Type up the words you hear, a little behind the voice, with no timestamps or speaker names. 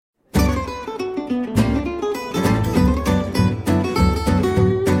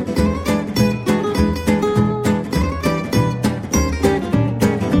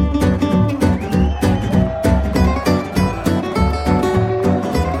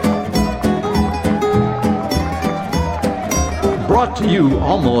brought to you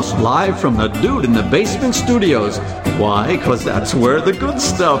almost live from the Dude in the Basement studios. Why? Because that's where the good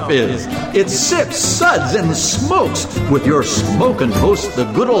stuff is. It's Sips, Suds, and Smokes with your smoking host, the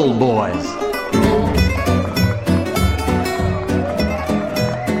Good Old Boys.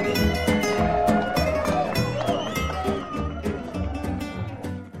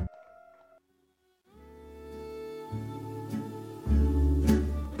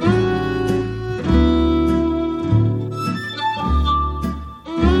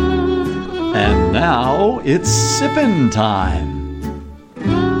 Now it's sippin' time.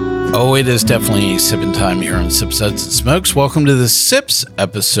 Oh, it is definitely sippin' time here on Sips, Suds, and Smokes. Welcome to the Sips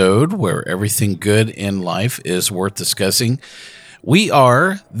episode where everything good in life is worth discussing. We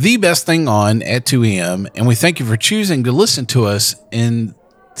are the best thing on at 2 a.m., and we thank you for choosing to listen to us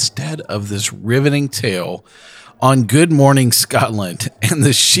instead of this riveting tale on Good Morning Scotland and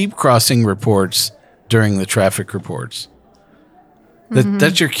the sheep crossing reports during the traffic reports.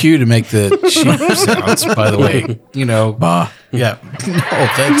 That's your cue to make the sheep sounds, by the way. You know, bah. Yeah. No,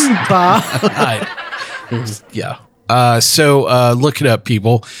 that's bah. Yeah. So look it up,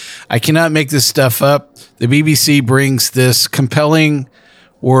 people. I cannot make this stuff up. The BBC brings this compelling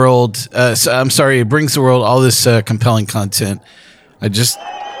world. It brings the world all this compelling content. I just,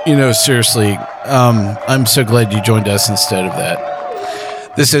 seriously, I'm so glad you joined us instead of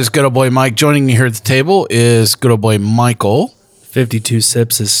that. This is Good Old Boy Mike. Joining me here at the table is Good Old Boy Michael. 52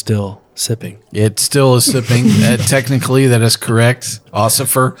 sips is still sipping. It still is sipping. Technically, that is correct.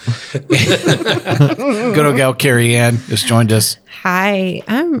 Ossifer. Good old gal Carrie Ann has joined us. Hi,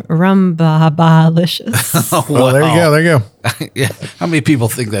 I'm Rumbabalicious. Well, there you go. There you go. Yeah. How many people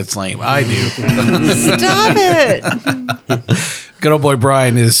think that's lame? I do. Stop it. Good old boy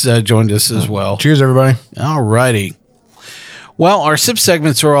Brian has joined us as well. Cheers, everybody. All righty. Well, our sip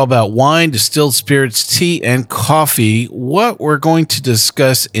segments are all about wine, distilled spirits, tea, and coffee. What we're going to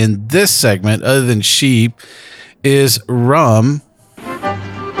discuss in this segment, other than sheep, is rum.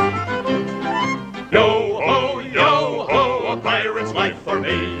 Yo-ho, a pirate's life for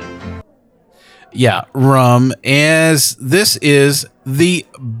me. Yeah, rum, as this is the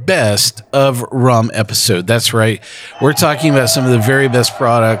best of rum episode. That's right. We're talking about some of the very best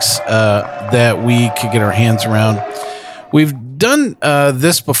products that we could get our hands around. We've done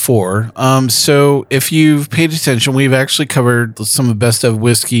this before, so if you've paid attention, we've actually covered some of the best of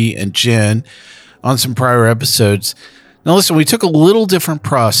whiskey and gin on some prior episodes. Now listen, we took a little different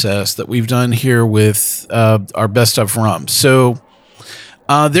process that we've done here with our best of rum. So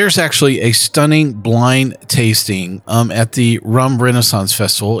there's actually a stunning blind tasting at the Rum Renaissance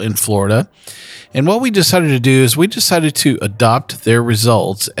Festival in Florida. And what we decided to do is we decided to adopt their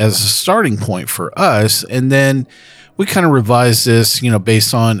results as a starting point for us, and then we kind of revised this,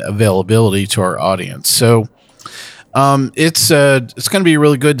 based on availability to our audience. So it's going to be a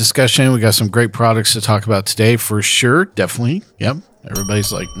really good discussion. We got some great products to talk about today for sure. Definitely. Yep.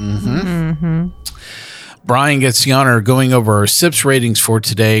 Everybody's like, Brian gets the honor of going over our SIPS ratings for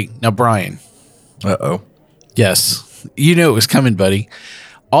today. Now, Brian. Uh-oh. Yes. You knew it was coming, buddy.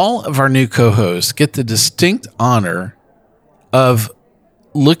 All of our new co-hosts get the distinct honor of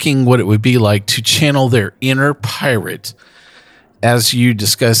looking what it would be like to channel their inner pirate as you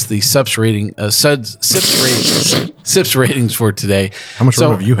discuss the SIPS ratings for today. How much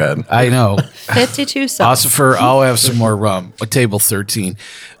rum have you had? I know. 52 sips. Ossifer, I'll have some more rum. Table 13.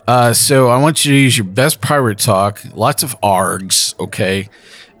 So I want you to use your best pirate talk, lots of args, okay,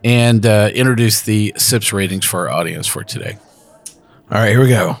 and introduce the SIPS ratings for our audience for today. All right, here we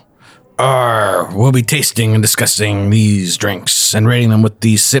go. We'll be tasting and discussing these drinks and rating them with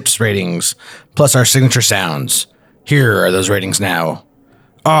these SIPS ratings, plus our signature sounds. Here are those ratings now.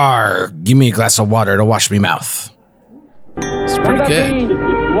 Give me a glass of water to wash me mouth. It's pretty good.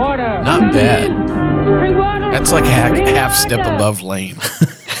 Not bad. That's like a half step above lame.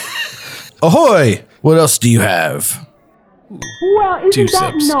 Ahoy! What else do you have? Well, isn't 2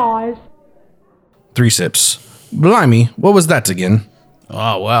 that sips. nice? 3 sips. Blimey, what was that again?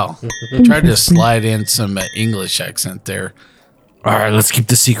 Oh, wow. Tried to slide in some English accent there. All right, let's keep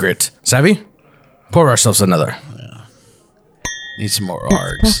the secret. Savvy? Pour ourselves another. Yeah. Need some more That's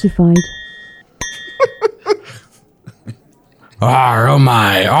args. classified. Oh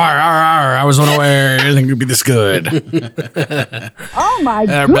my. I was unaware anything could be this good. Oh my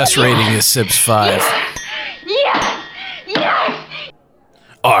Our god. best rating is SIPS 5.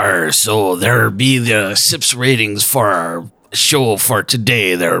 So there be the SIPS ratings for our show for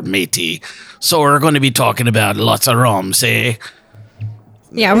today there, matey. So we're going to be talking about lots of rum, say?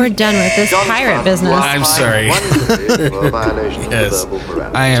 Yeah, we're done with this pirate business. I'm sorry. Yes,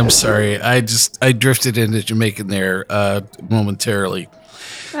 I am sorry. I drifted into Jamaican there momentarily.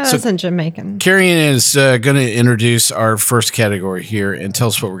 That wasn't Jamaican. Carrie is going to introduce our first category here and tell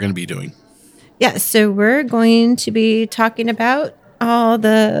us what we're going to be doing. Yeah, so we're going to be talking about all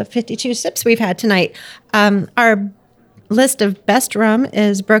the 52 sips we've had tonight. Our list of best rum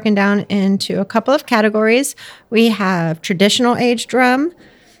is broken down into a couple of categories. We have traditional aged rum,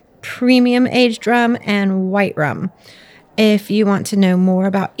 premium aged rum, and white rum. If you want to know more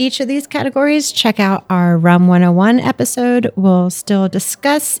about each of these categories, check out our Rum 101 episode. We'll still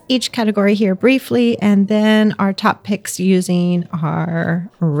discuss each category here briefly, and then our top picks using our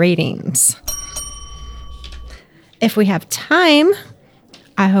ratings. If we have time,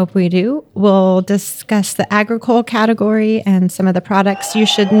 I hope we do, we'll discuss the agricole category and some of the products you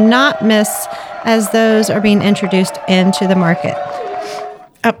should not miss as those are being introduced into the market.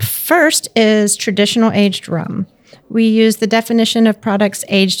 Up first is traditional aged rum. We use the definition of products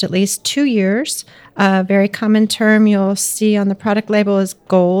aged at least 2 years. A very common term you'll see on the product label is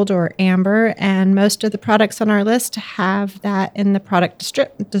gold or amber, and most of the products on our list have that in the product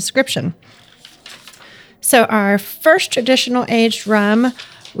description. So our first traditional aged rum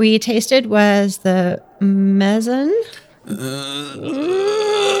we tasted was the Mezon. We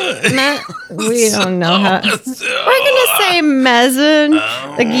don't know how. We're going to say Mezon,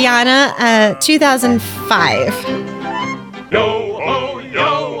 the Guyana, 2005.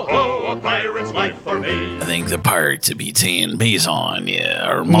 Yo-ho, a pirate's life for me. I think the pirates would be saying Maison,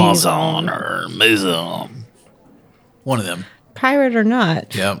 or Maison, or Maison. One of them. Pirate or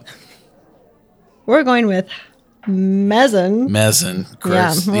not. Yep. We're going with Mezon. Mezon,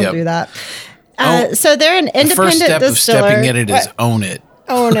 Chris. Yeah, we'll do that. So they're an independent the first step distiller. of stepping in it is own it.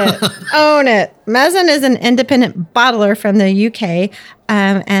 Own it. Own it. Mezon is an independent bottler from the UK.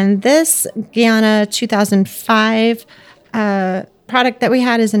 And this Guyana 2005 product that we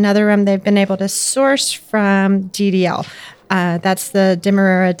had is another rum they've been able to source from DDL. That's the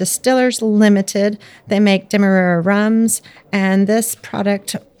Demerara Distillers Limited. They make Demerara rums, and this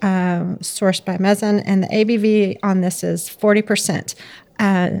product sourced by Mezon, and the ABV on this is 40%.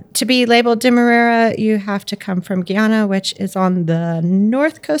 To be labeled Demerara, you have to come from Guyana, which is on the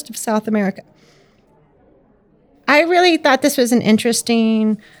north coast of South America. I really thought this was an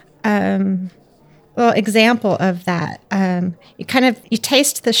interesting example of that. You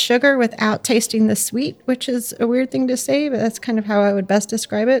taste the sugar without tasting the sweet, which is a weird thing to say, but that's kind of how I would best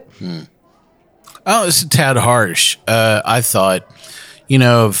describe it. Oh, it's a tad harsh. I thought,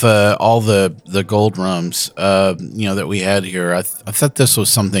 of all the gold rums, that we had here, I thought this was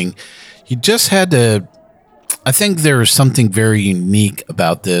something you just had to. I think there's something very unique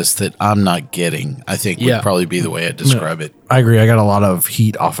about this that I'm not getting. I think would probably be the way I'd describe it. I agree. I got a lot of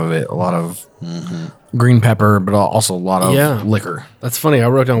heat off of it, a lot of green pepper, but also a lot of liquor. That's funny. I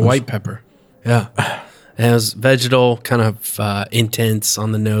wrote down white pepper. Yeah. And it was vegetal, kind of intense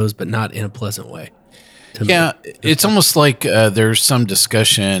on the nose, but not in a pleasant way. Yeah, it's almost like there's some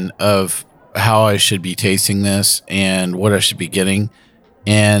discussion of how I should be tasting this and what I should be getting,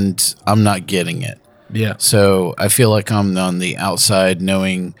 and I'm not getting it. Yeah. So I feel like I'm on the outside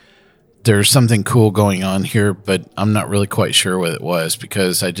knowing there's something cool going on here, but I'm not really quite sure what it was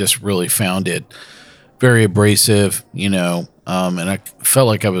because I just really found it very abrasive, and I felt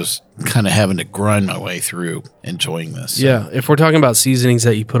like I was kind of having to grind my way through enjoying this. So. Yeah. If we're talking about seasonings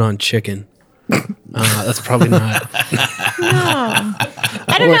that you put on chicken, that's probably not. No.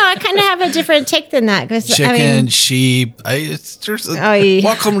 I don't know. I kind of have a different take than that. Chicken, sheep.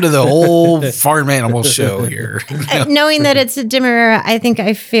 Welcome to the whole farm animal show here. Knowing that it's a Demerara,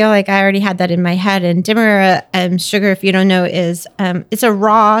 I feel like I already had that in my head. And Demerara sugar, if you don't know, is it's a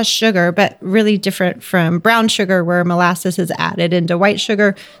raw sugar, but really different from brown sugar where molasses is added into white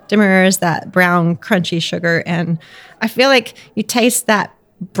sugar. Demerara is that brown, crunchy sugar. And I feel like you taste that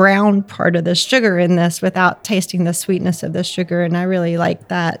brown part of the sugar in this without tasting the sweetness of the sugar, and I really like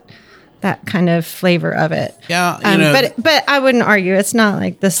that kind of flavor of it. Yeah, but I wouldn't argue it's not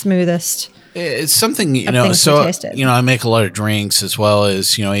like the smoothest. It's something So I make a lot of drinks as well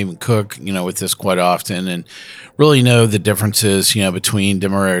as I even cook with this quite often, and really know the differences between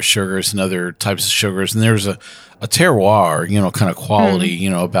Demerara sugars and other types of sugars, and there's a terroir kind of quality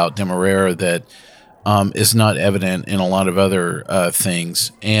about Demerara that is not evident in a lot of other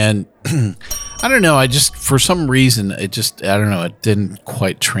things. And I don't know, for some reason, it didn't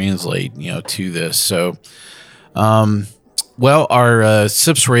quite translate, to this. So, our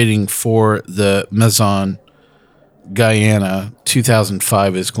SIPS rating for the Mezon Guyana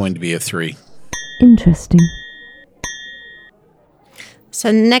 2005 is going to be a 3. Interesting. So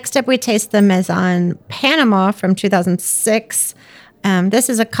next up, we taste the Maison Panama from 2006. This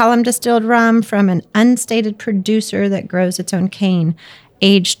is a column distilled rum from an unstated producer that grows its own cane,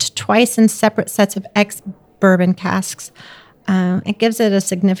 aged twice in separate sets of ex-bourbon casks. It gives it a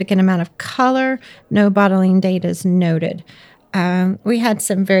significant amount of color. No bottling date is noted. We had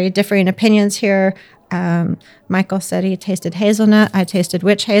some very differing opinions here. Michael said he tasted hazelnut. I tasted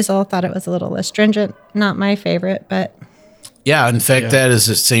witch hazel. Thought it was a little astringent. Not my favorite, but... Yeah, in fact, that is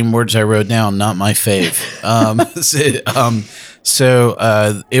the same words I wrote down. Not my fave.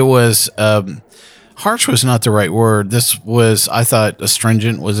 It was harsh was not the right word. This was, I thought,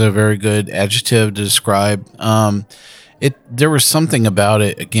 astringent was a very good adjective to describe. There was something about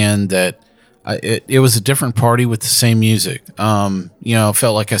it again that it was a different party with the same music. It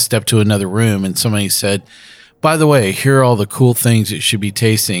felt like I stepped to another room and somebody said, "By the way, here are all the cool things you should be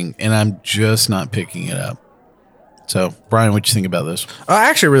tasting," and I'm just not picking it up. So, Brian, what do you think about this? I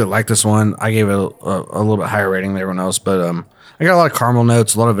actually really like this one. I gave it a little bit higher rating than everyone else, but I got a lot of caramel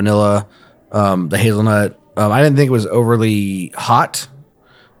notes, a lot of vanilla, the hazelnut. I didn't think it was overly hot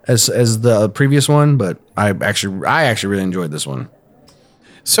as the previous one, but I actually really enjoyed this one.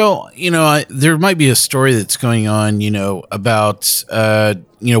 So, there might be a story that's going on, about,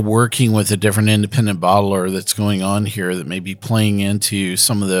 working with a different independent bottler that's going on here that may be playing into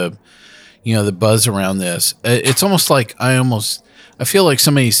some of the, the buzz around this. It's almost like I feel like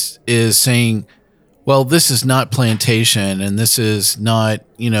somebody is saying, well, this is not Plantation and this is not,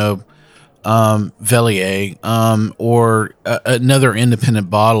 Velier, or another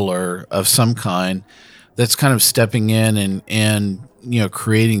independent bottler of some kind that's kind of stepping in and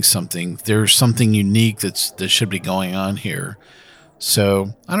creating something. There's something unique that should be going on here.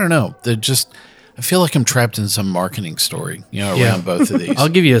 So I don't know. I feel like I'm trapped in some marketing story, around both of these. I'll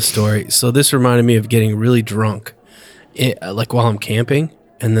give you a story. So this reminded me of getting really drunk, like while I'm camping,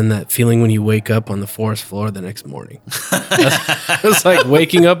 and then that feeling when you wake up on the forest floor the next morning. It's like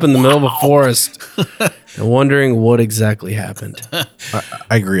waking up in the middle of a forest and wondering what exactly happened.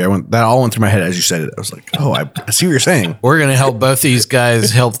 I agree. That all went through my head as you said it. I was like, oh, I see what you're saying. We're going to help both these guys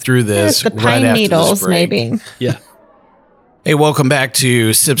help through this the right pine after needles, this break. maybe. Yeah. Hey, welcome back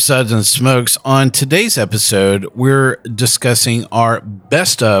to Sips, Suds, and Smokes. On today's episode, we're discussing our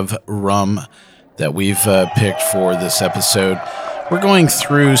best of rum that we've picked for this episode. We're going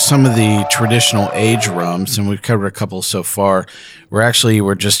through some of the traditional age rums, and we've covered a couple so far.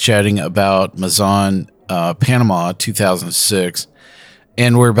 We're just chatting about Maison Panama 2006,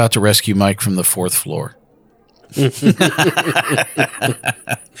 and we're about to rescue Mike from the fourth floor.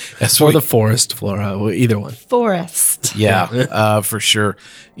 Or the forest floor, either one. Forest. Yeah, for sure.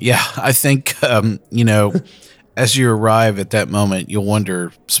 Yeah, I think, as you arrive at that moment, you'll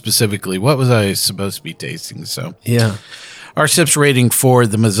wonder specifically, what was I supposed to be tasting? So, yeah. Our sips rating for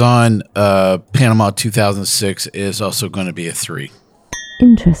the Maison Panama 2006 is also going to be a 3.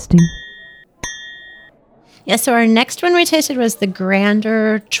 Interesting. Yeah, so our next one we tasted was the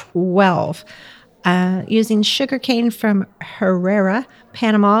Grandeur 12. Using sugarcane from Herrera,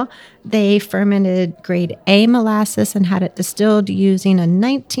 Panama, they fermented grade A molasses and had it distilled using a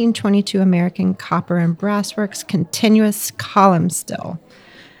 1922 American Copper and Brassworks continuous column still.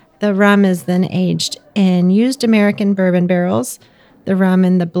 The rum is then aged in used American bourbon barrels. The rum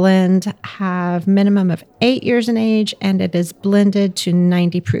and the blend have minimum of 8 years in age, and it is blended to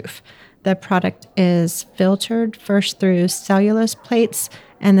 90 proof. The product is filtered first through cellulose plates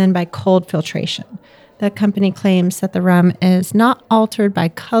and then by cold filtration. The company claims that the rum is not altered by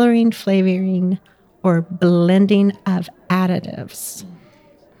coloring, flavoring, or blending of additives.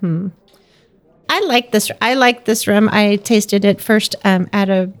 I like this rum. I tasted it first at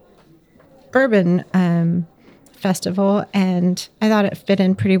a bourbon festival, and I thought it fit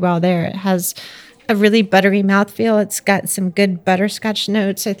in pretty well there. It has a really buttery mouthfeel. It's got some good butterscotch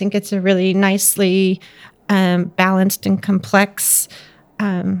notes. I think it's a really nicely balanced and complex.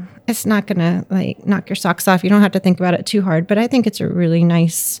 It's not gonna knock your socks off. You don't have to think about it too hard, but I think it's a really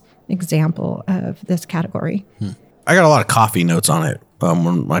nice example of this category. I got a lot of coffee notes on it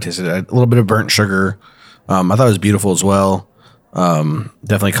when I tasted it. A little bit of burnt sugar. I thought it was beautiful as well.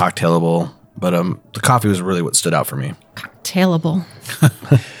 Definitely cocktailable, but the coffee was really what stood out for me. Cocktailable.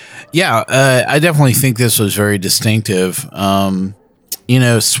 Yeah, I definitely think this was very distinctive.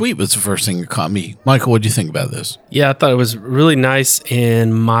 Sweet was the first thing that caught me. Michael, what do you think about this? Yeah, I thought it was really nice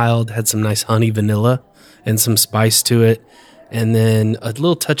and mild. Had some nice honey vanilla and some spice to it. And then a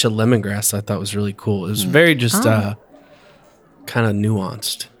little touch of lemongrass I thought was really cool. It was very just kind of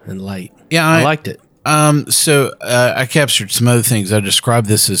nuanced and light. Yeah, I liked it. So I captured some other things. I described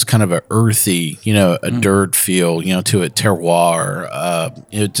this as kind of a earthy, a dirt feel, to a terroir.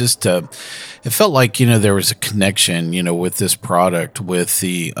 It felt like, there was a connection, with this product with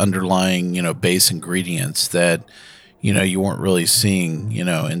the underlying, base ingredients that, you weren't really seeing,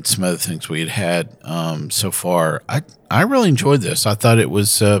 in some other things we had so far. I really enjoyed this. I thought it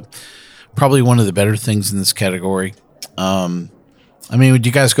was probably one of the better things in this category. Would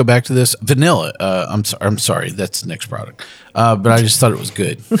you guys go back to this? Vanilla. I'm sorry. That's the next product. But I just thought it was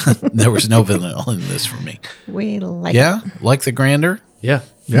good. There was no vanilla in this for me. We like it. Like the Grander? Yeah.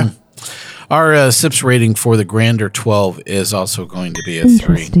 Yeah. Our SIPS rating for the Grander 12 is also going to be a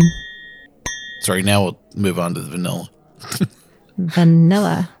 3. Sorry, now we'll move on to the vanilla.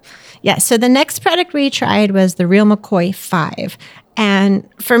 Vanilla. Yeah, so the next product we tried was the Real McCoy 5. And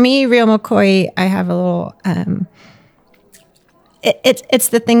for me, Real McCoy, I have a little... It's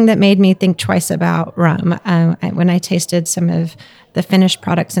the thing that made me think twice about rum. When I tasted some of the finished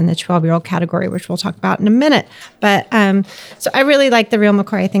products in the 12-year-old category, which we'll talk about in a minute. But so I really like the Real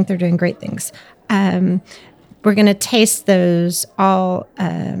McCoy. I think they're doing great things. We're going to taste those all,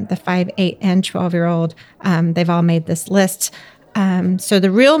 the 5, 8, and 12-year-old. They've all made this list. So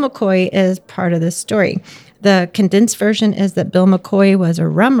the Real McCoy is part of this story. The condensed version is that Bill McCoy was a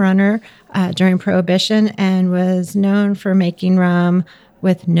rum runner during Prohibition and was known for making rum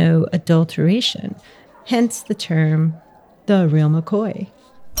with no adulteration. Hence the term, the Real McCoy.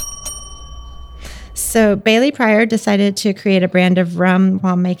 So Bailey Pryor decided to create a brand of rum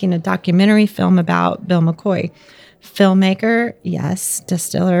while making a documentary film about Bill McCoy. Filmmaker, yes.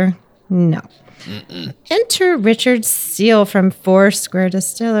 Distiller, no. Mm-mm. Enter Richard Seal from Foursquare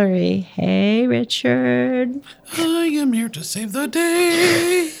Distillery. Hey, Richard. I am here to save the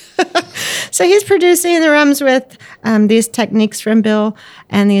day. So he's producing the rums with these techniques from Bill,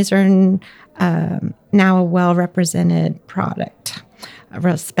 and these are now a well-represented product,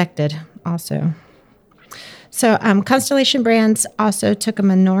 respected also. So Constellation Brands also took a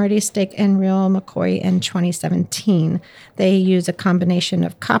minority stake in Real McCoy in 2017. They use a combination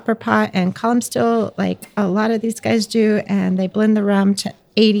of copper pot and column still, like a lot of these guys do, and they blend the rum to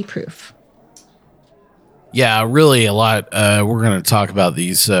 80 proof. Yeah, really a lot. We're going to talk about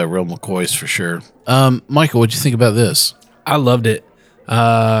these Real McCoys for sure. Michael, what'd you think about this? I loved it.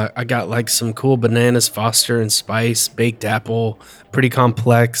 I got like some cool bananas, Foster and spice, baked apple, pretty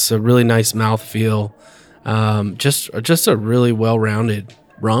complex, a really nice mouthfeel. Just a really well-rounded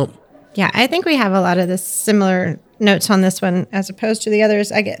rum. Yeah, I think we have a lot of the similar notes on this one as opposed to the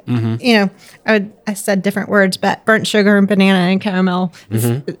others. I get, I said different words, but burnt sugar and banana and caramel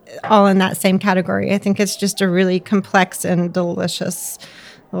is all in that same category. I think it's just a really complex and delicious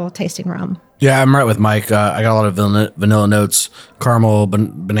little tasting rum. Yeah, I'm right with Mike. I got a lot of vanilla notes, caramel,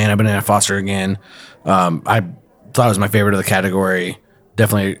 banana Foster again. I thought it was my favorite of the category.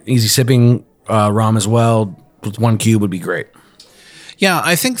 Definitely easy sipping rum as well. With 1 cube would be great. Yeah,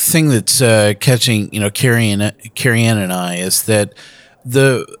 I think the thing that's catching, Carrie Ann and I is that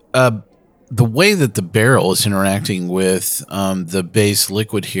the way that the barrel is interacting with the base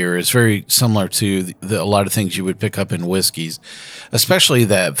liquid here is very similar to a lot of things you would pick up in whiskeys, especially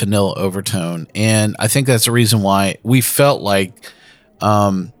that vanilla overtone. And I think that's the reason why we felt like,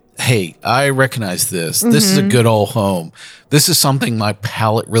 hey, I recognize this. This is a good old home. This is something my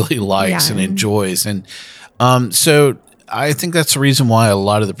palate really likes and enjoys. And so I think that's the reason why a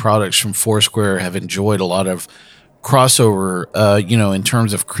lot of the products from Foursquare have enjoyed a lot of crossover, in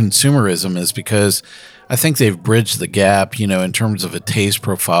terms of consumerism, is because I think they've bridged the gap, in terms of a taste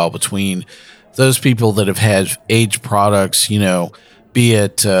profile between those people that have had aged products, be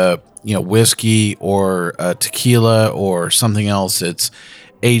it, whiskey or tequila or something else that's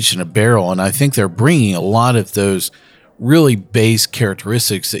aged in a barrel. And I think they're bringing a lot of those really base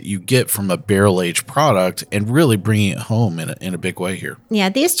characteristics that you get from a barrel-aged product and really bringing it home in a big way here. Yeah,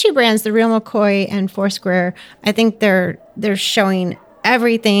 these two brands, the Real McCoy and Foursquare, I think they're showing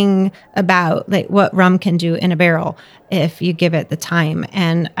everything about like what rum can do in a barrel if you give it the time.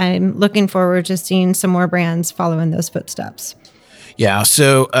 And I'm looking forward to seeing some more brands follow in those footsteps. Yeah,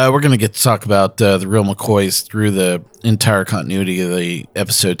 so we're going to get to talk about the Real McCoys through the entire continuity of the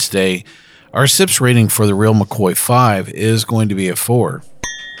episode today. Our SIPS rating for the Real McCoy 5 is going to be a 4.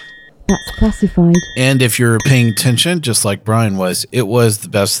 That's classified. And if you're paying attention, just like Brian was, it was the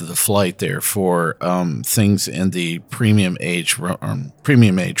best of the flight there for things in the premium age rum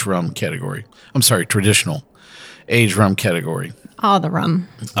category. I'm sorry, traditional age rum category. All the rum.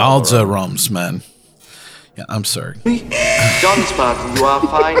 All the rums, man. Yeah, I'm sorry. John Spartan, you are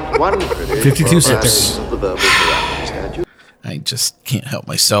fined 1 credit 52 for sips. violation of the verbal parameters statute. I just can't help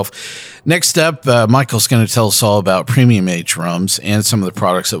myself. Next up, Michael's going to tell us all about premium age rums and some of the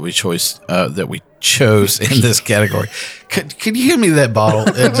products that we chose in this category. Could you give me that bottle?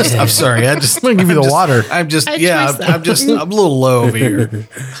 I'm sorry. I'm gonna give you the water. I'm a little low over here.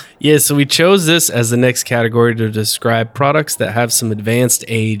 Yeah, so we chose this as the next category to describe products that have some advanced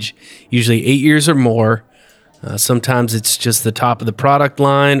age, usually 8 years or more. Sometimes it's just the top of the product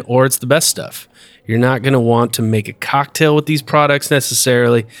line, or it's the best stuff. You're not going to want to make a cocktail with these products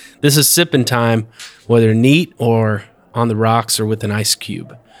necessarily. This is sipping time, whether neat or on the rocks or with an ice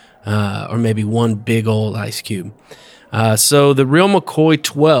cube, or maybe one big old ice cube. So the Real McCoy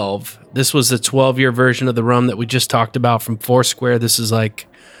 12, this was the 12-year version of the rum that we just talked about from Foursquare. This is like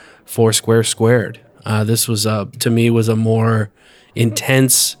Foursquare squared. This was, to me, was a more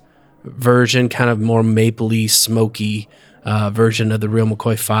intense version, kind of more mapley, smoky version of the Real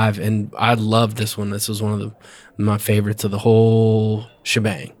McCoy 5, and I love this one. This was one of my favorites of the whole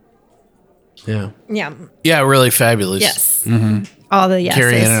shebang. Yeah. Really fabulous. Yes. All the yeses.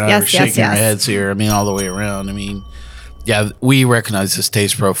 Carrie and I are shaking yes. our heads here. I mean, all the way around. I mean, yeah, we recognize this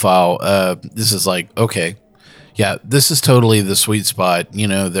taste profile. This is like, okay, yeah, this is totally the sweet spot,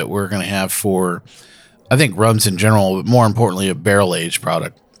 that we're going to have for, I think, rums in general, but more importantly, a barrel aged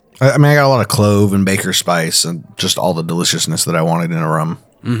product. I mean, I got a lot of clove and baker spice and just all the deliciousness that I wanted in a rum.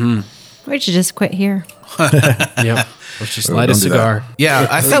 We should just quit here. Yep. Let's just light a cigar.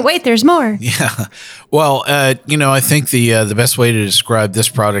 Yeah. But wait, there's more. Yeah. Well, I think the best way to describe this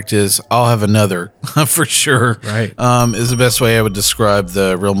product is I'll have another for sure. Right. Is the best way I would describe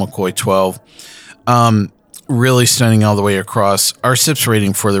the Real McCoy 12. Really stunning all the way across. Our sips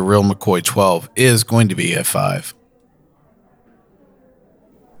rating for the Real McCoy 12 is going to be a 5.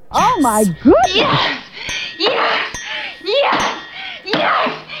 Oh my goodness! Yes! Yes! Yes!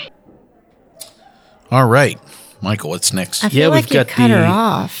 Yes! All right. Michael, what's next? I feel like you cut her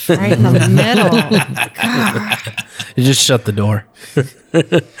off right in the middle. You just shut the door.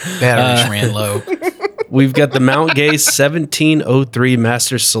 Batteries ran low. We've got the Mount Gay 1703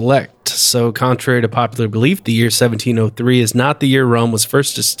 Master Select. So, contrary to popular belief, the year 1703 is not the year rum was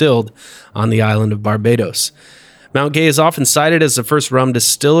first distilled on the island of Barbados. Mount Gay is often cited as the first rum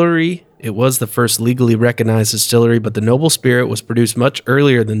distillery. It was the first legally recognized distillery, but the noble spirit was produced much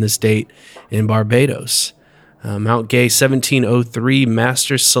earlier than this date in Barbados. Mount Gay 1703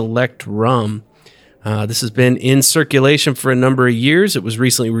 Master Select Rum. This has been in circulation for a number of years. It was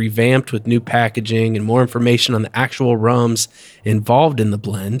recently revamped with new packaging and more information on the actual rums involved in the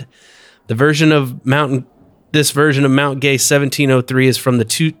blend. This version of Mount Gay 1703 is from the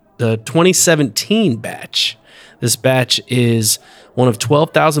 2017 batch. This batch is one of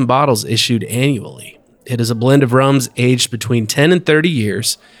 12,000 bottles issued annually. It is a blend of rums aged between 10 and 30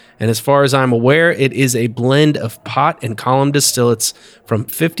 years. And as far as I'm aware, it is a blend of pot and column distillates from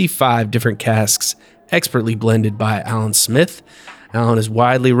 55 different casks, expertly blended by Alan Smith. Alan is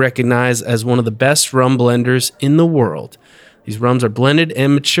widely recognized as one of the best rum blenders in the world. These rums are blended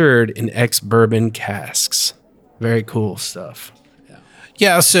and matured in ex-bourbon casks. Very cool stuff.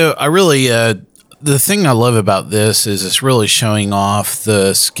 Yeah, so I really, the thing I love about this is it's really showing off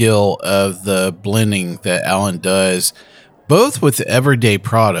the skill of the blending that Alan does, both with the everyday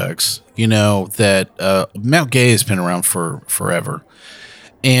products, that Mount Gay has been around for forever.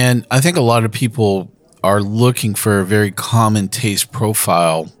 And I think a lot of people are looking for a very common taste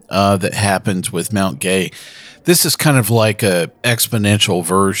profile that happens with Mount Gay. This is kind of like a exponential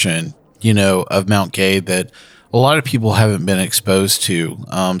version, of Mount Gay that a lot of people haven't been exposed to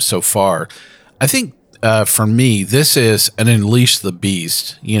so far. I think for me, this is an Unleash the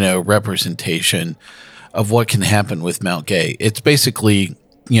Beast, representation of what can happen with Mount Gay. It's basically,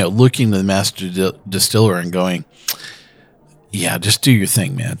 looking to the master distiller and going, yeah, just do your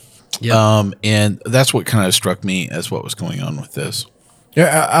thing, man. Yep. And that's what kind of struck me as what was going on with this.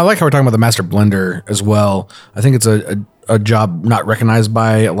 Yeah, I like how we're talking about the master blender as well. I think it's a job not recognized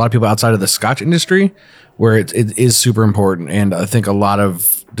by a lot of people outside of the Scotch industry, where it is super important. And I think a lot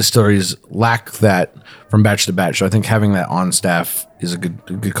of distilleries lack that from batch to batch. So I think having that on staff is a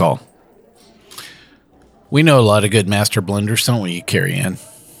good call. We know a lot of good master blenders, don't we, Carrie Ann?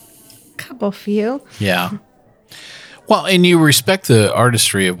 Couple few. Yeah. Well, and you respect the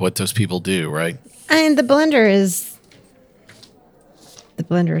artistry of what those people do, right? I mean, the blender is the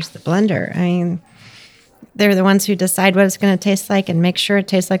blender. I mean, they're the ones who decide what it's going to taste like and make sure it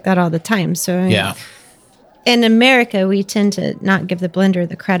tastes like that all the time. So, I mean, yeah. In America, we tend to not give the blender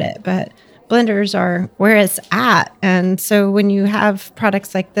the credit, but blenders are where it's at. And so when you have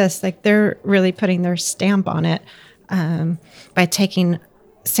products like this, like they're really putting their stamp on it by taking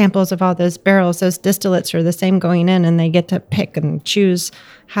samples of all those barrels. Those distillates are the same going in, and they get to pick and choose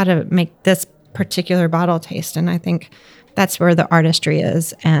how to make this particular bottle taste. And I think that's where the artistry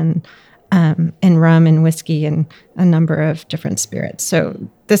is, and in rum and whiskey and a number of different spirits. So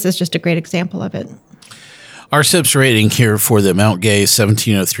this is just a great example of it. Our SIPS rating here for the Mount Gay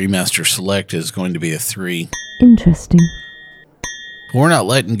 1703 Master Select is going to be a 3. Interesting. We're not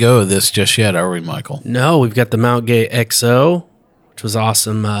letting go of this just yet, are we, Michael? No, we've got the Mount Gay XO, which was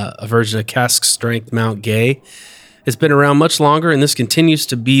awesome. A version of cask strength Mount Gay. It's been around much longer, and this continues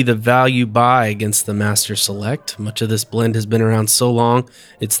to be the value buy against the Master Select. Much of this blend has been around so long.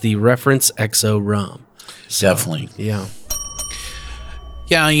 It's the reference XO rum. Definitely. Yeah.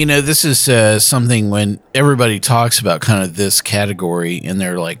 Yeah, you know, this is something when everybody talks about kind of this category, and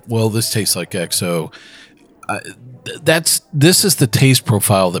they're like, well, this tastes like XO. This is the taste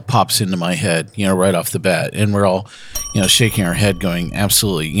profile that pops into my head, you know, right off the bat. And we're all, you know, shaking our head going,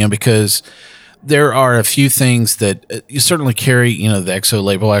 absolutely, you know, because there are a few things that you certainly carry, you know, the XO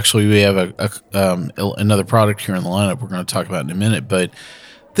label. Actually, we have another product here in the lineup we're going to talk about in a minute. But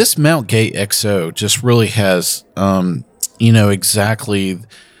this Mount Gay XO just really has, you know, exactly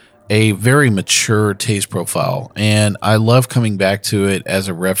a very mature taste profile. And I love coming back to it as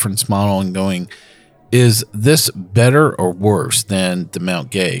a reference model and going, is this better or worse than the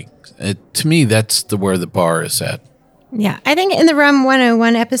Mount Gay? To me, that's where the bar is at. Yeah, I think in the Rum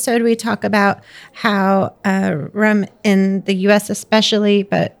 101 episode, we talk about how rum in the U.S. especially,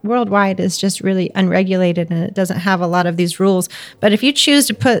 but worldwide is just really unregulated and it doesn't have a lot of these rules. But if you choose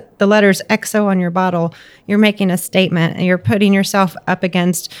to put the letters XO on your bottle, you're making a statement and you're putting yourself up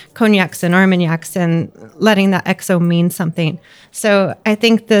against cognacs and armagnacs and letting that XO mean something. So I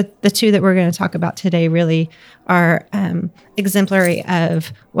think the two that we're going to talk about today really are exemplary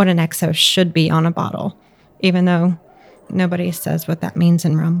of what an XO should be on a bottle, even though nobody says what that means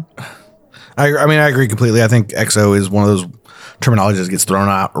in rum. I mean, I agree completely. I think XO is one of those terminologies that gets thrown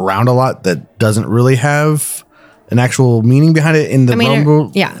out around a lot that doesn't really have an actual meaning behind it in the rum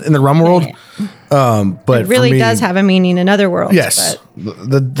world. Yeah. In the rum world. But it really does have a meaning in other worlds. Yes.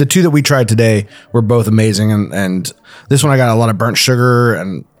 But The two that we tried today were both amazing. And this one, I got a lot of burnt sugar.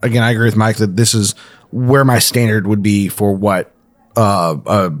 And again, I agree with Mike that this is where my standard would be for what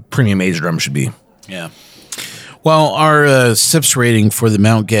a premium aged rum should be. Yeah. Well, our SIPS rating for the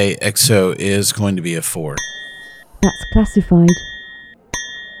Mount Gay XO is going to be a 4. That's classified.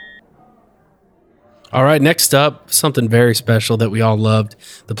 All right, next up, something very special that we all loved,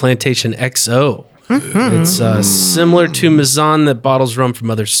 the Plantation XO. Mm-hmm. It's similar to Maison that bottles rum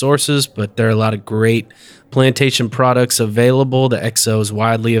from other sources, but there are a lot of great plantation products available. The XO is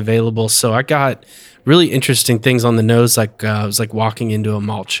widely available. So I got really interesting things on the nose, like it was like walking into a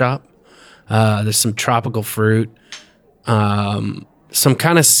malt shop. There's some tropical fruit, some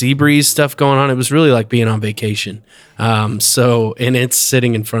kind of sea breeze stuff going on. It was really like being on vacation. And it's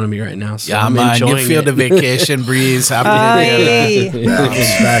sitting in front of me right now. So yeah, I'm man, you enjoying feel it. the vacation breeze happening.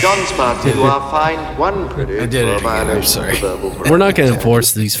 John's party to our fine one I produce did it for again, I'm violation sorry. of verbal We're not going to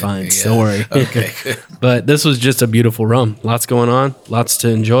enforce these fines. Don't worry. Okay. But this was just a beautiful rum. Lots going on, lots to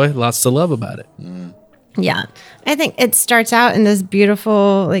enjoy, lots to love about it. yeah, I think it starts out in this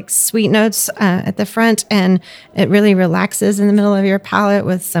beautiful, like sweet notes at the front, and it really relaxes in the middle of your palate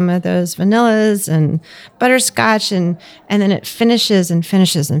with some of those vanillas and butterscotch, and then it finishes and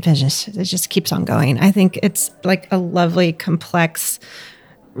finishes and finishes. It just keeps on going. I think it's like a lovely, complex,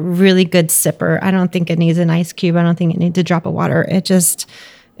 really good sipper. I don't think it needs an ice cube. I don't think it needs a drop of water. It just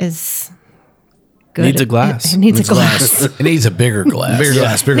is good. Needs a glass. It needs a glass. It needs a bigger glass. Bigger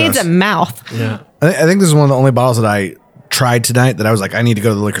glass, bigger It needs glass. a mouth. Yeah. I think this is one of the only bottles that I tried tonight that I was like, I need to go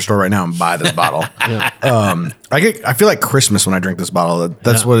to the liquor store right now and buy this bottle. I feel like Christmas when I drink this bottle.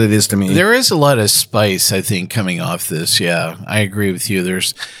 That's what it is to me. There is a lot of spice, I think, coming off this. Yeah, I agree with you.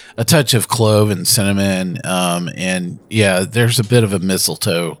 There's a touch of clove and cinnamon, and yeah, there's a bit of a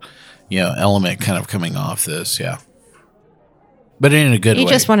mistletoe, element kind of coming off this. Yeah, but in a good way. You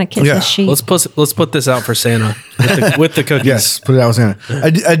just want to kiss Yeah. a sheep. Let's put this out for Santa with the cookies. Yes, put it out.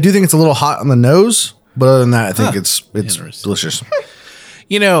 I do think it's a little hot on the nose, but other than that, I think it's delicious.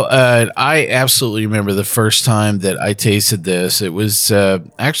 I absolutely remember the first time that I tasted this. It was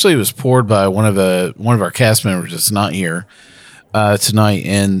actually it was poured by one of our cast members that's not here tonight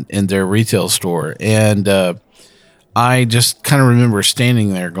in their retail store, and I just kind of remember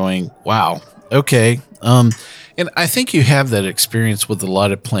standing there going, "Wow, okay." And I think you have that experience with a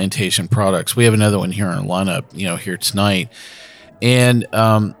lot of plantation products. We have another one here in our lineup, here tonight. And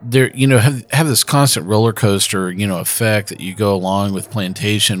there, have this constant roller coaster, effect that you go along with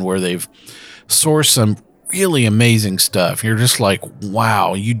plantation, where they've sourced some really amazing stuff. You're just like,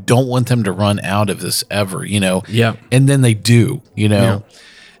 wow, you don't want them to run out of this ever, Yeah. And then they do,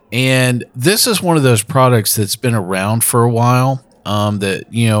 And this is one of those products that's been around for a while.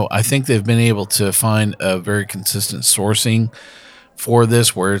 That I think they've been able to find a very consistent sourcing for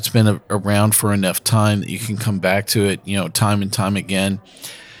this, where it's been around for enough time that you can come back to it, time and time again.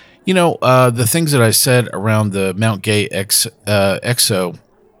 The things that I said around the Mount Gay EXO,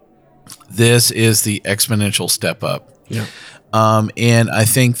 this is the exponential step up. Yeah. And I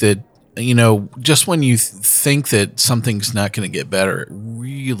think that, just when you think that something's not going to get better, it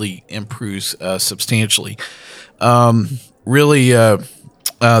really improves substantially. Really,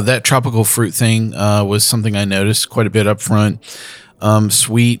 that tropical fruit thing was something I noticed quite a bit up front.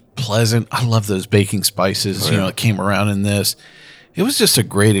 Sweet, pleasant. I love those baking spices, that came around in this. It was just a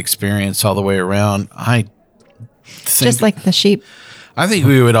great experience all the way around. I think, Just like the sheep. I think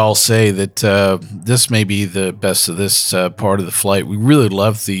we would all say that this may be the best of this part of the flight. We really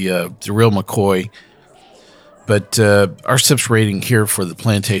love the real McCoy, but our sips rating here for the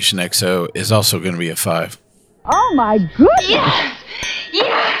Plantation XO is also going to be a 5. Oh my goodness! Yes!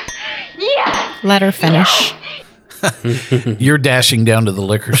 Yes! Yes! Let her finish. You're dashing down to the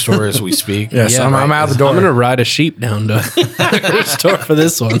liquor store as we speak. Yes, I'm out the door. I'm going to ride a sheep down to the store for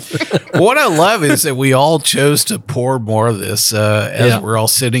this one. What I love is that we all chose to pour more of this as we're all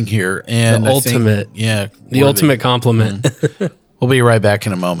sitting here. And The ultimate compliment. We'll be right back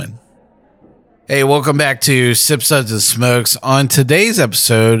in a moment. Hey, welcome back to Sip Suds and Smokes. On today's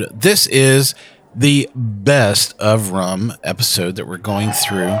episode, this is the best of rum episode that we're going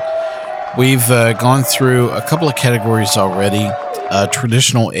through. We've gone through a couple of categories already,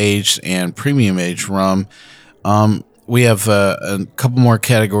 traditional aged and premium aged rum. We have a couple more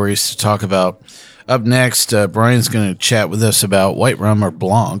categories to talk about. Up next, Brian's going to chat with us about white rum or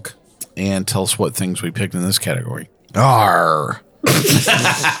Blanc and tell us what things we picked in this category. Arr.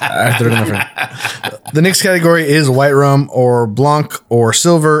 I threw it in my friend. The next category is white rum or Blanc or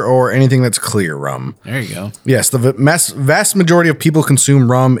silver or anything that's clear rum. There you go. Yes, the vast majority of people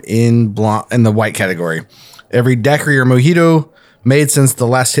consume rum in the white category. Every daiquiri or mojito made since the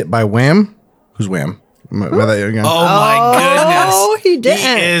last hit by Wham. Who's Wham? Am I that again? Oh my goodness! Oh, he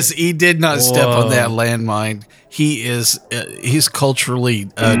didn't. He did not step on that landmine. He's culturally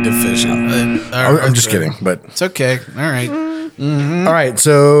deficient. I'm just kidding, but it's okay. All right. All right,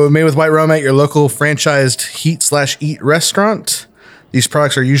 so made with white rum at your local franchised heat/eat restaurant. These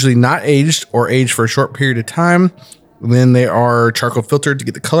products are usually not aged or aged for a short period of time. Then they are charcoal filtered to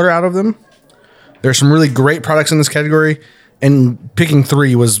get the color out of them. There's some really great products in this category, and picking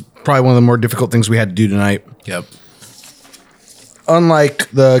 3 was probably one of the more difficult things we had to do tonight. Yep. Unlike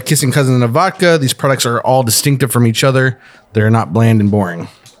the kissing cousin of vodka, these products are all distinctive from each other. They're not bland and boring.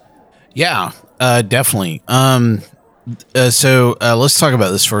 Yeah, definitely. So let's talk about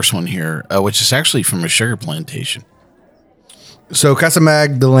this first one here, which is actually from a sugar plantation. So Casa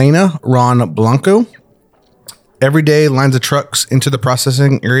Magdalena Ron Blanco. Every day lines of trucks into the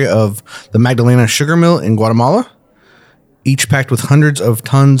processing area of the Magdalena Sugar Mill in Guatemala, each packed with hundreds of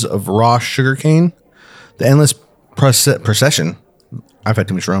tons of raw sugar cane. The endless procession, I've had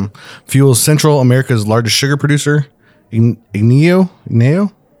too much rum, fuels Central America's largest sugar producer, Ingenio?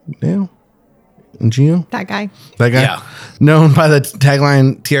 That guy. Yeah. Known by the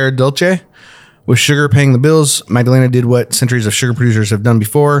tagline Tierra Dulce. With sugar paying the bills, Magdalena did what centuries of sugar producers have done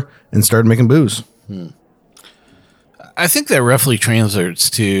before and started making booze. I think that roughly translates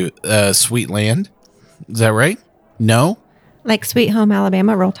to Sweet Land. Is that right? No? Like Sweet Home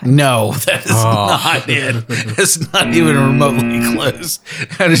Alabama, Roll Tide. No, that is not it. It's not even remotely close.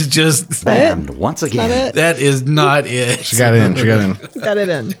 That is just... And once again, That is not it. She got in. Got it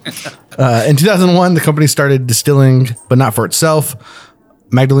in. In 2001, the company started distilling, but not for itself.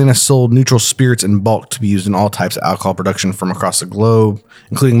 Magdalena sold neutral spirits in bulk to be used in all types of alcohol production from across the globe,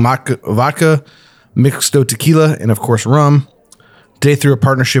 including vodka, mixto tequila, and of course rum. Today, through a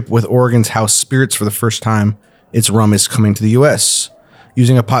partnership with Oregon's House Spirits for the first time, its rum is coming to the U.S.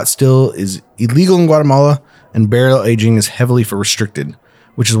 Using a pot still is illegal in Guatemala, and barrel aging is heavily restricted,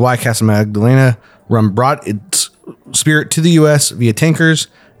 which is why Casa Magdalena rum brought its spirit to the U.S. via tankers,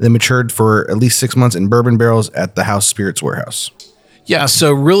 then matured for at least 6 months in bourbon barrels at the House Spirits warehouse. Yeah,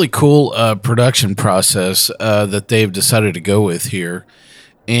 so really cool production process that they've decided to go with here.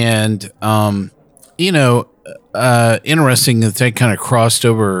 And, interesting that they kind of crossed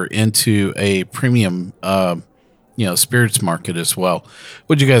over into a premium, spirits market as well.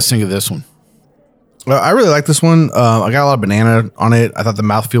 What'd you guys think of this one? I really like this one. I got a lot of banana on it. I thought the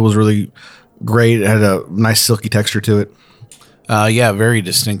mouthfeel was really great. It had a nice silky texture to it. Yeah, very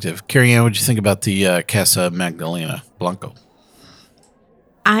distinctive. Carrie Ann, what'd you think about the Casa Magdalena Blanco?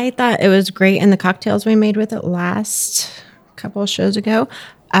 I thought it was great in the cocktails we made with it last couple of shows ago.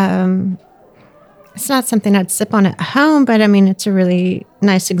 It's not something I'd sip on at home, but I mean, it's a really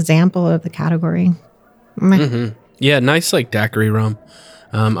nice example of the category. Yeah, nice like daiquiri rum.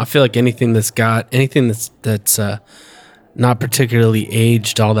 I feel like anything that's not particularly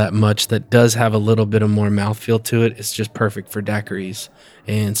aged all that much, that does have a little bit of more mouthfeel to it, it's just perfect for daiquiris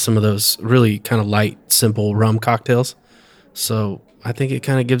and some of those really kind of light, simple rum cocktails. So I think it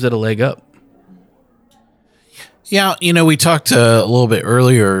kind of gives it a leg up. Yeah, we talked a little bit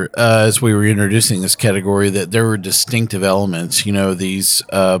earlier as we were introducing this category that there were distinctive elements, these,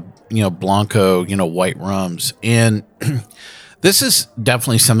 Blanco, white rums. And this is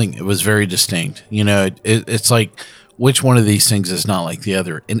definitely something that was very distinct. It's like, which one of these things is not like the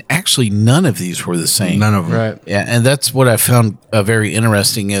other? And actually, none of these were the same. None of them. Right. Yeah, and that's what I found very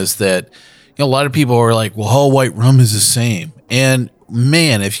interesting is that a lot of people are like, well, all white rum is the same. And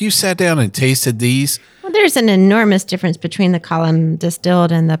man, if you sat down and tasted these, Well, there's an enormous difference between the column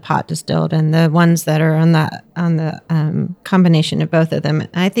distilled and the pot distilled, and the ones that are on the combination of both of them.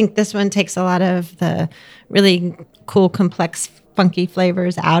 I think this one takes a lot of the really cool, complex, funky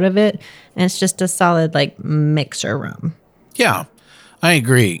flavors out of it, and it's just a solid like mixer rum. yeah, I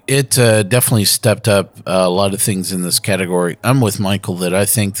agree. It definitely stepped up a lot of things in this category. I'm with Michael that I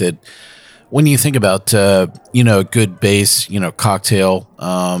think that when you think about, a good base, cocktail,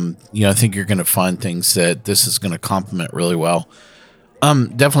 I think you're going to find things that this is going to complement really well.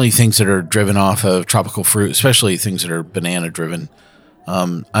 Definitely things that are driven off of tropical fruit, especially things that are banana driven.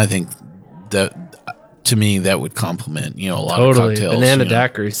 I think that to me, that would complement, a lot of cocktails. Banana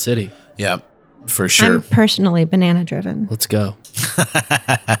daiquiri city. Yeah, for sure. I'm personally banana driven. Let's go.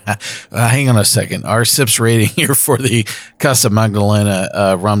 Hang on a second. Our SIPS rating here for the Casa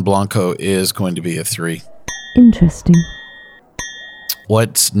Magdalena Rum Blanco is going to be a 3. Interesting.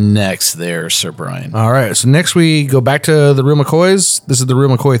 What's next there, Sir Brian? All right. So next we go back to the Real McCoys. This is the Real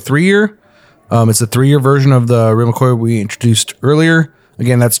McCoy 3-year. It's a 3-year version of the Real McCoy we introduced earlier.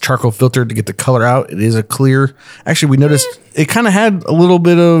 Again, that's charcoal filtered to get the color out. It is a clear. Actually, we noticed it kind of had a little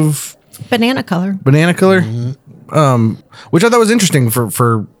bit of Banana color. Which I thought was interesting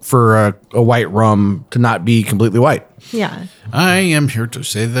for a white rum to not be completely white. Yeah. I am here to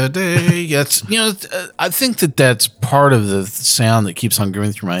save the day. Yes, I think that's part of the sound that keeps on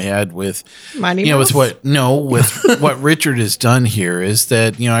going through my head with, Mighty with Mouse? what Richard has done here is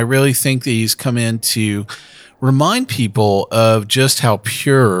that I really think that he's come in to remind people of just how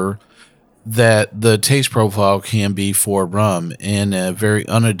pure that the taste profile can be for rum in a very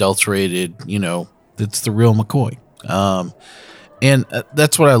unadulterated, it's the real McCoy. And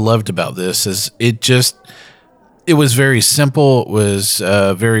that's what I loved about this is it was very simple. It was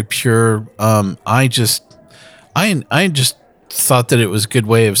very pure. I just thought that it was a good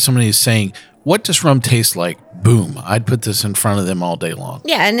way of somebody saying, what does rum taste like? Boom. I'd put this in front of them all day long.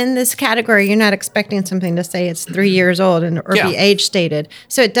 Yeah, and in this category, you're not expecting something to say it's 3 years old or be age stated.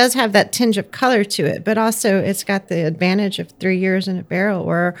 So it does have that tinge of color to it, but also it's got the advantage of 3 years in a barrel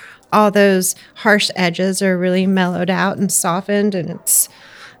where all those harsh edges are really mellowed out and softened, and it's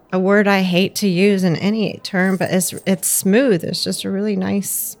a word I hate to use in any term, but it's smooth. It's just a really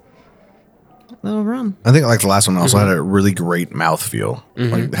nice little rum. I think like the last one also had a really great mouthfeel.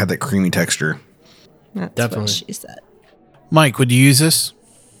 Like it had that creamy texture. That's Definitely. what she said. Mike, would you use this?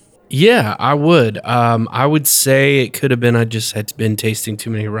 Yeah, I would. I would say it could have been I just had been tasting too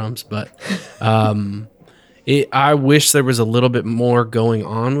many rums, but I wish there was a little bit more going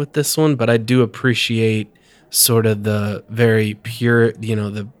on with this one, but I do appreciate sort of the very pure,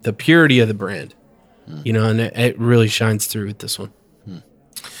 the purity of the brand, and it really shines through with this one.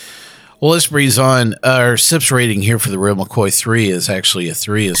 Well, let's breeze on. Our SIPS rating here for the Real McCoy 3 is actually a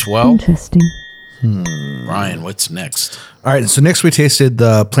 3 as well. Interesting. Ryan, what's next? All right. So next we tasted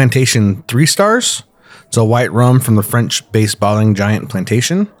the Plantation 3 Stars. It's a white rum from the French-based bottling giant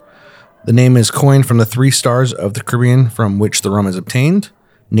Plantation. The name is coined from the 3 stars of the Caribbean from which the rum is obtained,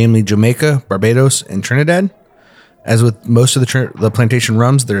 namely Jamaica, Barbados, and Trinidad. As with most of the Plantation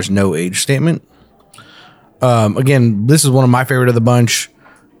rums, there's no age statement. Again, this is one of my favorite of the bunch.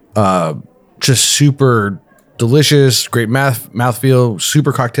 Just super delicious, great mouthfeel,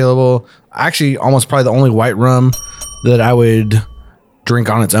 super cocktailable. Actually, almost probably the only white rum that I would drink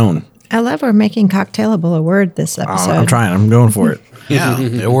on its own. I love we're making cocktailable a word this episode. I'm trying. I'm going for it. Yeah,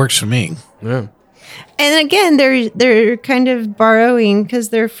 it works for me. Yeah. And again, they're kind of borrowing because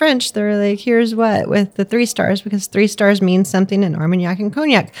they're French. They're like, here's what with the 3 stars, because 3 stars means something in Armagnac and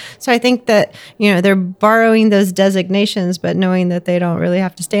Cognac. So I think that, they're borrowing those designations, but knowing that they don't really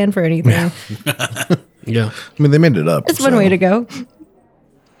have to stand for anything. Yeah. I mean, they made it up. It's one way to go.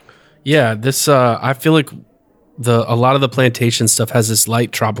 Yeah, this I feel like a lot of the plantation stuff has this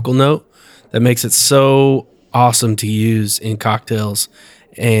light tropical note that makes it so awesome to use in cocktails.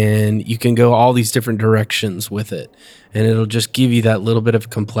 And you can go all these different directions with it, and it'll just give you that little bit of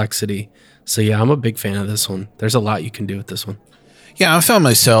complexity. So yeah, I'm a big fan of this one. There's a lot you can do with this one. Yeah, I found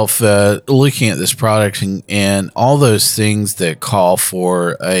myself looking at this product and all those things that call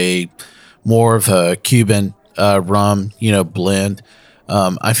for a more of a Cuban rum, blend.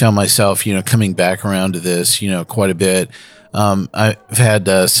 I found myself, coming back around to this, quite a bit. I've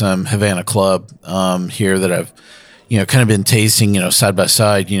had some Havana Club here that I've kind of been tasting, side by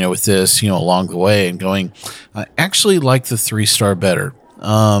side, with this, along the way, and going, I actually like the 3-star better.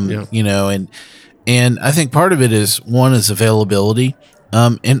 And I think part of it is, one is availability.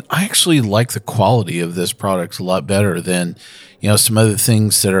 And I actually like the quality of this product a lot better than, some other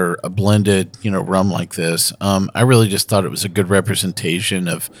things that are a blended, rum like this. I really just thought it was a good representation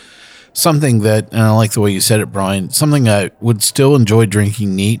of something that, and I like the way you said it, Brian, something I would still enjoy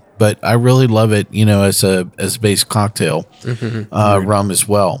drinking neat, but I really love it, as a base cocktail, rum as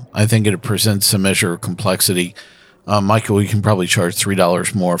well. I think it presents a measure of complexity. Michael, you can probably charge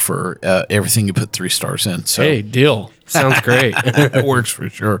 $3 more for everything you put 3 stars in. So. Hey, deal. Sounds great. It works for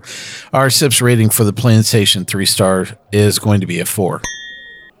sure. Our SIPS rating for the Plantation 3-star is going to be a 4.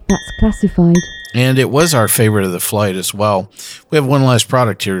 That's classified. And it was our favorite of the flight as well. We have one last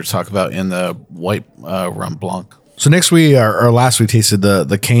product here to talk about in the white rum blanc. So next we tasted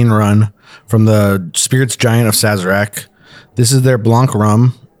the Cane Run from the Spirits Giant of Sazerac. This is their Blanc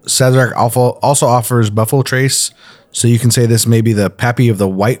rum. Sazerac also offers Buffalo Trace, so you can say this may be the Pappy of the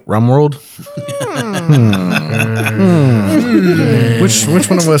white rum world. Which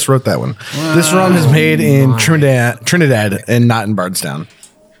one of us wrote that one? This rum is made in Trinidad and not in Bardstown.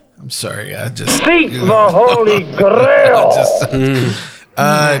 I'm sorry, I just Seek the Holy Grail.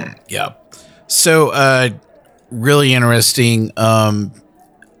 Yeah. So, really interesting. I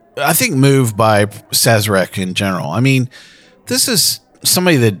think moved by Sazerac in general. I mean, this is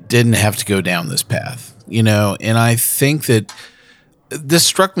somebody that didn't have to go down this path, and I think that this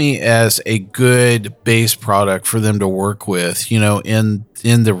struck me as a good base product for them to work with, in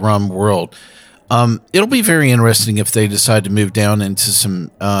the rum world. It'll be very interesting if they decide to move down into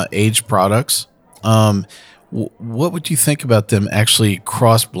some aged products. What would you think about them actually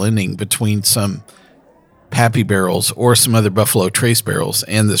cross blending between some Pappy barrels or some other Buffalo Trace barrels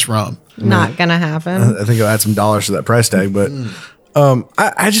and this rum? Not gonna happen. I think it'll add some dollars to that price tag, but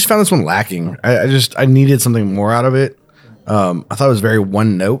I just found this one lacking. I needed something more out of it. I thought it was very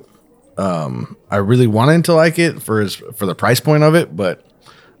one note. I really wanted to like it for the price point of it, but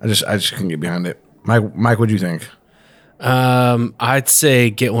I just couldn't get behind it. Mike, what'd you think? I'd say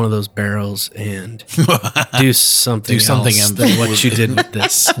get one of those barrels and do something else than what you did with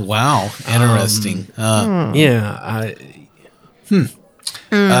this. Wow, interesting. Yeah.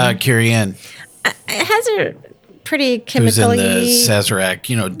 Carrie Ann, It has a pretty who's in chemically. the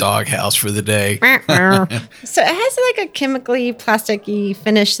Sazerac, doghouse for the day. So it has like a chemically plasticky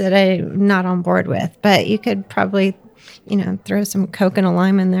finish that I'm not on board with, but you could probably, throw some Coke and a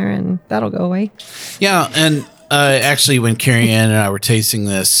lime in there and that'll go away. Yeah, and actually, when Carrie Ann and I were tasting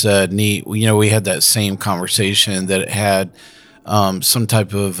this neat, we had that same conversation that it had some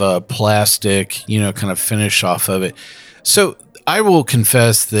type of plastic, kind of finish off of it. So I will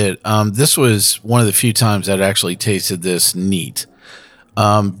confess that this was one of the few times I'd actually tasted this neat.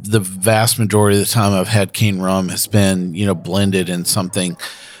 The vast majority of the time I've had cane rum has been, blended in something.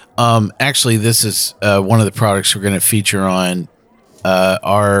 Actually, this is one of the products we're going to feature on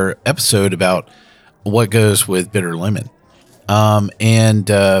our episode about what goes with bitter lemon.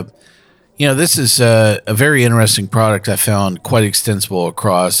 This is a very interesting product I found quite extensible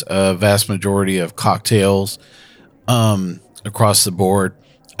across a vast majority of cocktails across the board.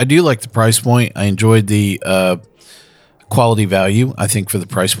 I do like the price point. I enjoyed the quality value, I think, for the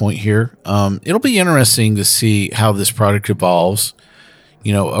price point here. It'll be interesting to see how this product evolves,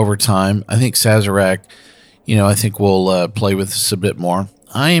 over time. I think Sazerac, I think we'll play with this a bit more.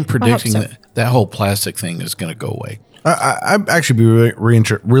 I am predicting that whole plastic thing is going to go away. I'd actually be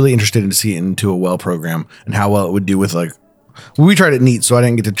really interested to see it into a well program and how well it would do with we tried it neat, so I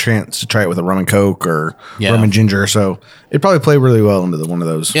didn't get the chance to try it with a rum and Coke or rum and ginger. So it'd probably play really well into one of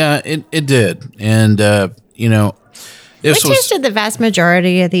those. Yeah, it did. And, This we was tasted the vast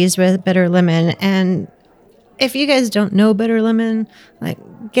majority of these with bitter lemon, and if you guys don't know bitter lemon, like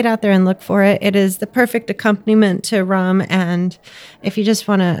get out there and look for it. It is the perfect accompaniment to rum, and if you just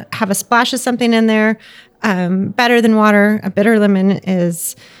want to have a splash of something in there, better than water, a bitter lemon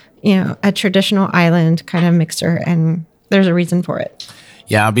is, a traditional island kind of mixer, and there's a reason for it.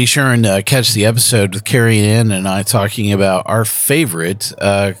 Yeah, be sure and catch the episode with Carrie Ann and I talking about our favorite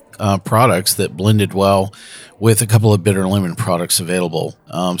products that blended well with a couple of bitter lemon products available.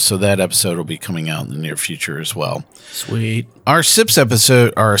 So that episode will be coming out in the near future as well. Sweet. Our SIPS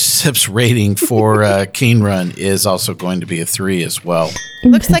episode, our SIPS rating for Cane Run is also going to be a 3 as well.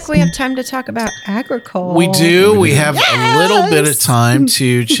 Looks like we have time to talk about Agricole. We do. We have a little bit of time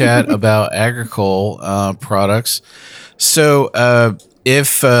to chat about Agricole products. So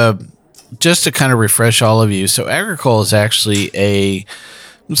if just to kind of refresh all of you, so Agricole is actually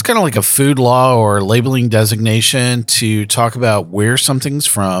it's kind of like a food law or labeling designation to talk about where something's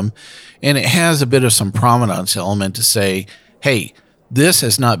from. And it has a bit of some provenance element to say, hey, this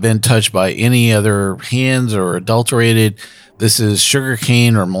has not been touched by any other hands or adulterated. This is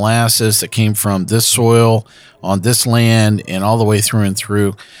sugarcane or molasses that came from this soil on this land and all the way through and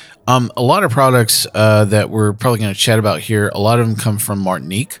through. A lot of products that we're probably going to chat about here, a lot of them come from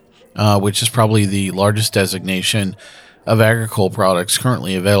Martinique, which is probably the largest designation of Agricole products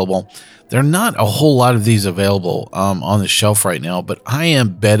currently available. There are not a whole lot of these available on the shelf right now, but I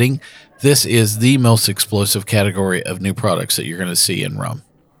am betting this is the most explosive category of new products that you're going to see in rum.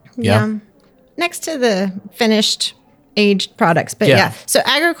 Yeah. Next to the finished aged products, but Yeah. So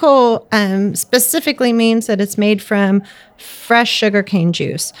Agricole specifically means that it's made from fresh sugarcane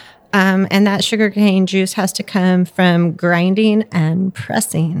juice. And that sugarcane juice has to come from grinding and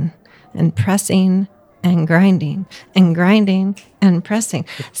pressing and pressing and grinding and grinding and pressing.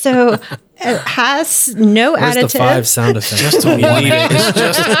 So it has no Where's additive. the 5 sound effects?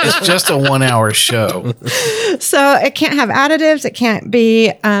 It's just a 1 hour show. So it can't have additives. It can't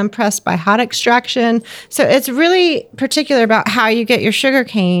be pressed by hot extraction. So it's really particular about how you get your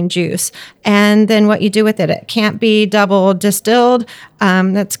sugarcane juice and then what you do with it. It can't be double distilled.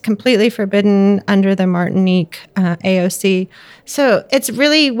 That's completely forbidden under the Martinique AOC. So it's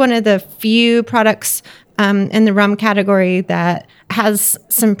really one of the few products in the rum category that has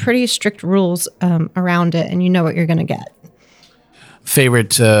some pretty strict rules around it, and you know what you're going to get.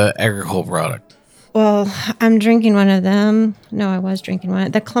 Favorite Agricole product? Well, I'm drinking one of them. No, I was drinking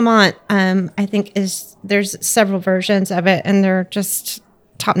one. The Clement, I think there's several versions of it, and they're just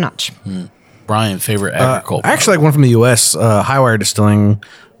top notch. Brian, favorite Agricole I actually like one from the U.S. Highwire Distilling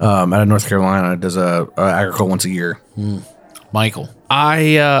out of North Carolina does a Agricole once a year. Michael.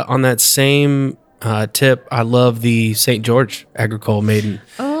 I on that same tip, I love the St. George Agricole Maiden.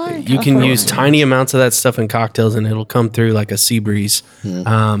 Oh, You can use tiny amounts of that stuff in cocktails and it'll come through like a sea breeze.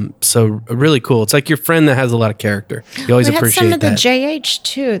 So really cool. It's like your friend that has a lot of character. You always we had appreciate some of the that. JH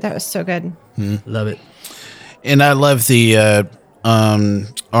too. That was so good. Love it. And I love the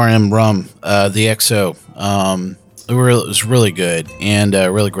RM rum, the XO. It was really good and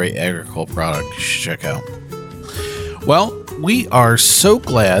a really great Agricole product you should check out. Well, we are so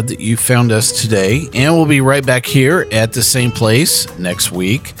glad that you found us today, and we'll be right back here at the same place next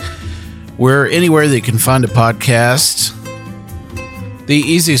week. We're anywhere that you can find a podcast. The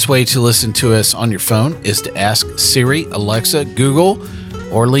easiest way to listen to us on your phone is to ask Siri, Alexa, Google,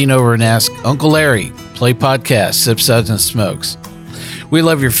 or lean over and ask Uncle Larry, play podcast, Sip Suds and Smokes. We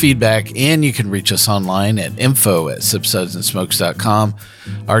love your feedback, and you can reach us online at info@sipsudsandsmokes.com.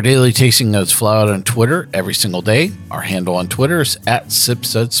 Our daily tasting notes fly out on Twitter every single day. Our handle on Twitter is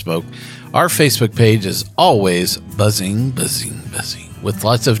 @SipSudSmoke. Our Facebook page is always buzzing with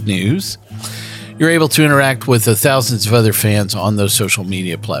lots of news. You're able to interact with the thousands of other fans on those social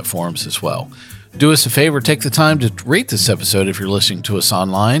media platforms as well. Do us a favor, take the time to rate this episode if you're listening to us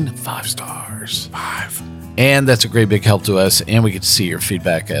online. 5 stars. 5. And that's a great big help to us, and we get to see your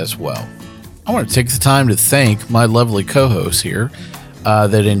feedback as well. I want to take the time to thank my lovely co-hosts here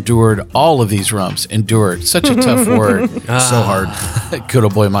that endured all of these rums. Endured, such a tough word. So hard. Good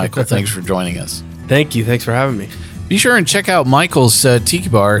old boy Michael, thanks for joining us. Thank you. Thanks for having me. Be sure and check out Michael's Tiki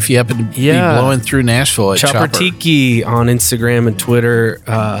Bar if you happen to be blowing through Nashville at Chopper Tiki on Instagram and Twitter.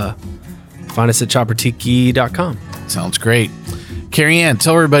 Find us at choppertiki.com. Sounds great. Carrie Ann,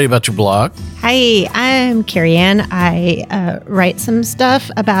 tell everybody about your blog. Hi, I'm Carrie Ann. I write some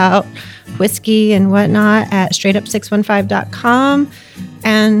stuff about whiskey and whatnot at straightup615.com.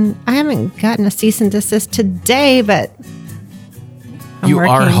 And I haven't gotten a cease and desist today, but I'm are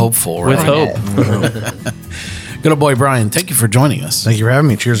working hopeful, right? With hope. Good old boy Brian, thank you for joining us. Thank you for having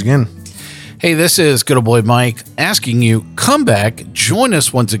me. Cheers again. Hey, this is Good Old Boy Mike asking you, come back, join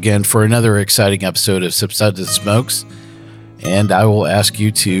us once again for another exciting episode of Sip Suds and Smokes, and I will ask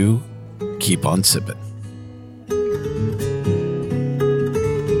you to keep on sipping.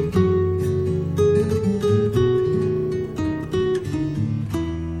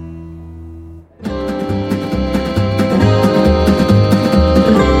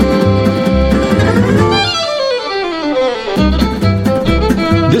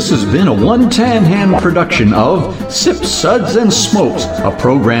 This has been a One Tan Hand production of Sip Suds and Smokes, a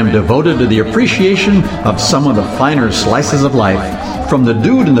program devoted to the appreciation of some of the finer slices of life. From the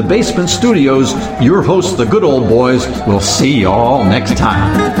Dude in the Basement Studios, your hosts, the Good Old Boys, will see you all next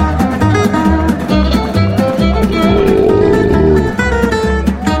time.